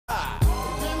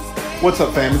What's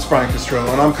up, fam? It's Brian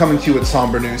Castrillo, and I'm coming to you with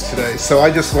somber news today. So I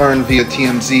just learned via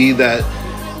TMZ that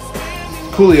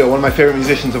Coolio, one of my favorite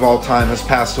musicians of all time, has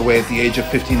passed away at the age of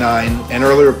 59. And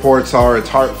early reports are it's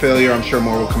heart failure. I'm sure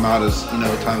more will come out as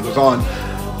time goes on.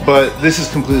 But this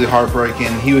is completely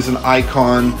heartbreaking. He was an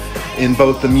icon in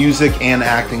both the music and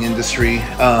acting industry.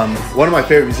 One of my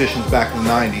favorite musicians back in the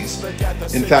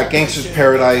 90s. In fact, Gangsta's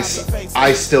Paradise,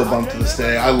 I still bump to this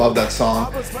day. I love that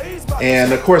song.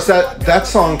 And of course, that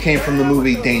song came from the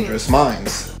movie Dangerous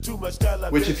Minds,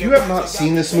 which, if you have not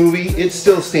seen this movie, it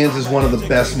still stands as one of the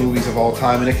best movies of all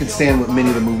time, and it can stand with many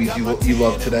of the movies you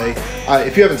love today.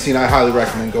 If you haven't seen it, I highly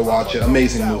recommend go watch it.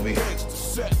 Amazing movie.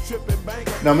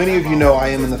 Now, many of you know I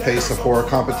am in the face of horror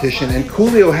competition, and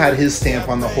Coolio had his stamp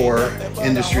on the horror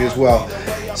industry as well.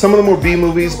 Some of them were B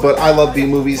movies, but I love B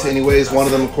movies anyways. One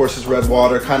of them, of course, is Red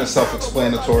Water, kind of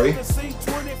self-explanatory.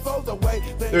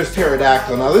 There's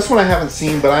Pterodactyl. Now, this one I haven't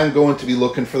seen, but I'm going to be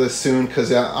looking for this soon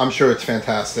because I'm sure it's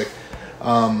fantastic.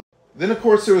 Then, of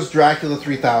course, there was Dracula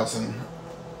 3000.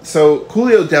 So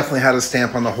Coolio definitely had a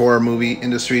stamp on the horror movie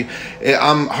industry.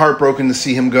 I'm heartbroken to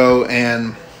see him go,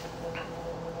 and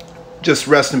just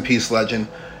rest in peace, legend.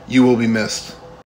 You will be missed.